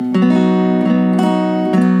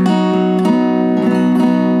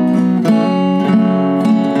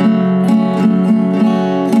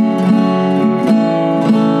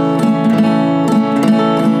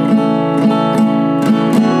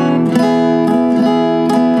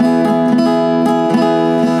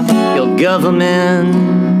government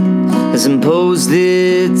has imposed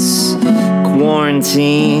its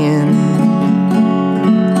quarantine.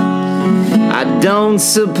 I don't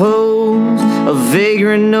suppose a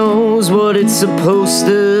vagrant knows what it's supposed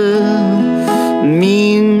to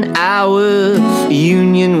mean. Our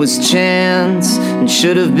union was chance and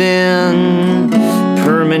should have been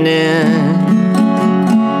permanent.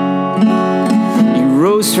 You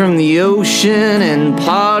rose from the ocean and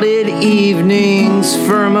parted evening's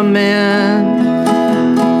firmament.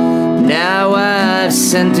 Now I've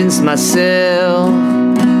sentenced myself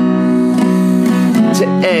to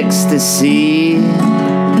ecstasy,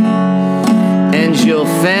 and your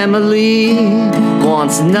family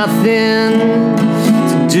wants nothing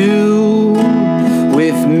to do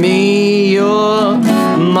with me. Your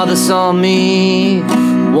mother saw me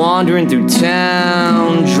wandering through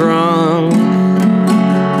town drunk,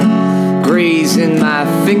 grazing my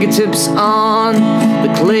fingertips on the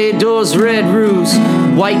clay doors, red roofs,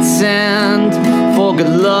 white sand for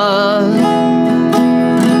good luck.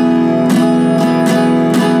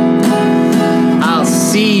 I'll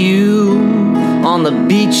see you on the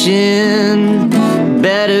beach in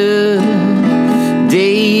better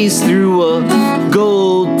days, through a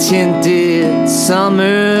gold-tinted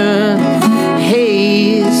summer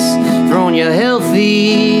haze, throwing your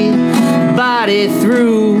healthy body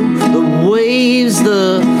through the waves.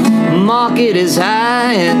 The market is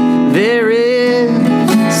high and there it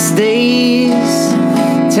stays.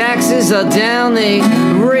 Taxes are down, they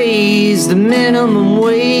raise the minimum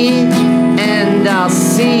wage. And I'll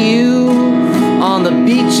see you on the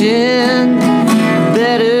beach in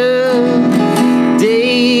better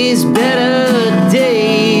days, better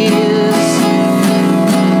days,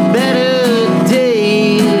 better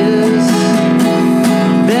days,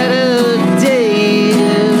 better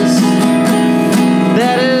days,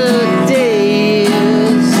 better days.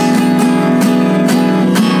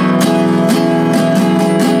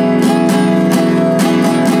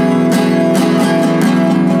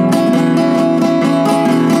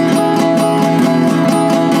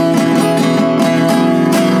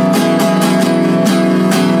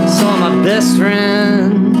 Best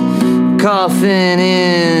friend coughing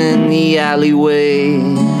in the alleyway.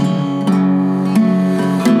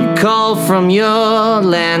 You call from your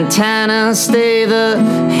lantana, stay the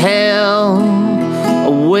hell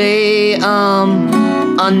away.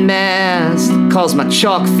 Unmasked, cause my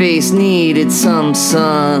chalk face needed some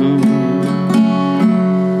sun.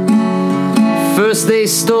 First they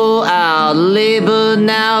stole our labor,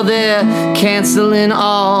 now they're canceling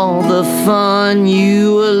all the fun.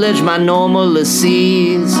 You allege my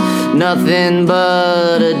normalcy's nothing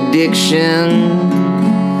but addiction.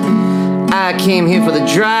 I came here for the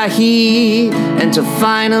dry heat and to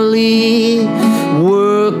finally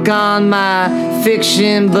work on my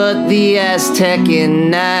fiction, but the Aztecan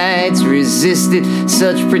nights resisted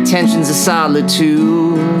such pretensions of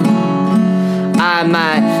solitude. I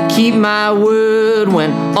might keep my word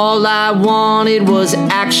when all I wanted was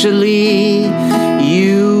actually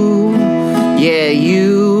you. Yeah,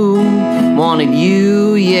 you wanted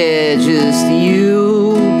you, yeah, just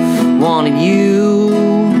you wanted you.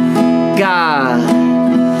 God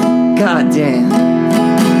damn.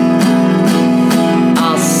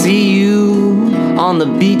 I'll see you on the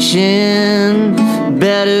beach in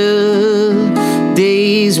better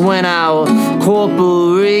days, when our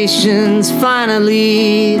corporations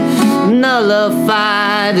finally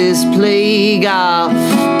nullify this plague. I'll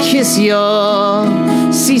kiss your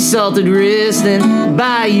sea salted wrist and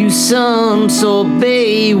buy you some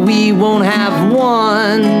sorbet. We won't have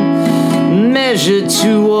one measure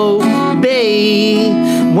to obey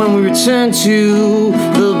when we return to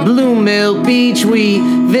the Blue Mill Beach we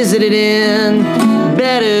visited in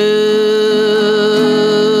better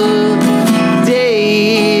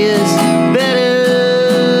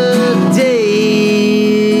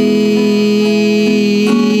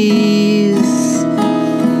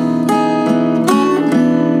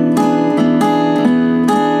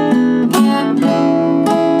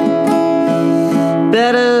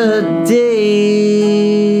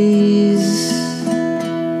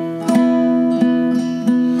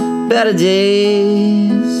better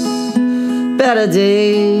days, better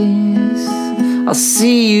days. I'll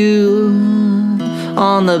see you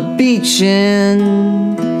on the beach in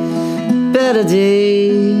better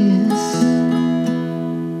days.